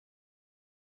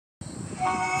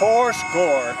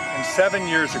407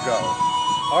 years ago,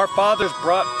 our fathers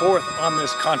brought forth on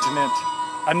this continent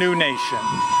a new nation.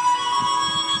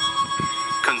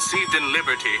 Conceived in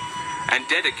liberty and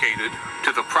dedicated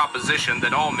to the proposition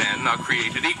that all men are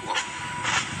created equal.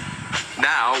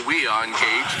 Now we are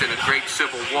engaged in a great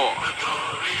civil war,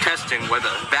 testing whether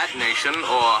that nation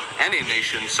or any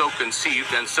nation so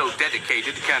conceived and so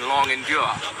dedicated can long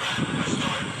endure.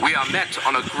 We are met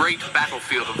on a great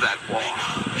battlefield of that war.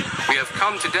 We have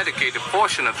come to dedicate a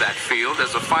portion of that field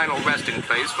as a final resting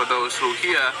place for those who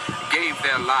here gave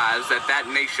their lives that that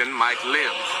nation might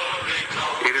live.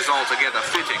 It is altogether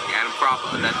fitting and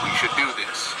proper that we should do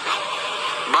this.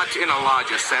 But in a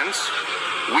larger sense,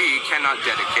 we cannot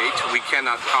dedicate, we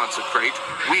cannot consecrate,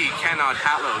 we cannot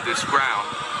hallow this ground.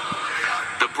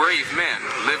 The brave men,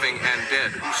 living and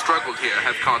dead, who struggled here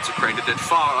have consecrated it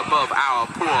far above our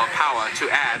poor power to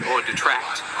add or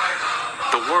detract.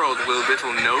 The world will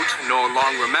little note nor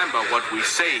long remember what we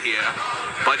say here,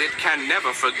 but it can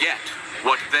never forget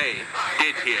what they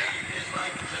did here.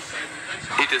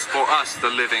 It is for us, the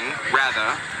living,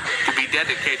 rather, to be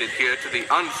dedicated here to the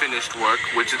unfinished work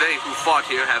which they who fought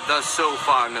here have thus so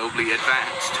far nobly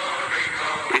advanced.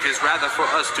 It is rather for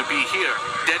us to be here,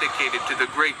 dedicated to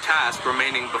the great task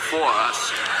remaining before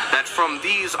us, that from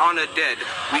these honored dead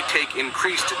we take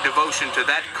increased devotion to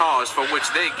that cause for which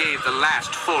they gave the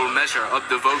last full measure of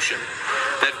devotion,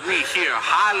 that we here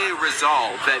highly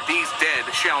resolve that these dead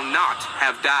shall not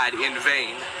have died in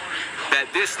vain, that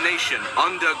this nation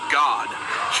under God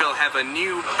shall have a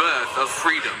new birth of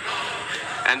freedom,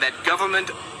 and that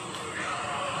government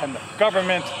And the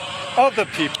government of the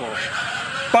people,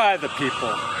 by the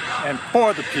people, and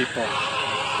for the people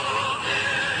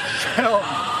shall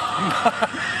not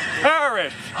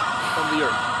perish from the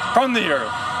earth. from the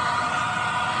earth.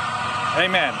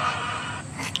 Amen.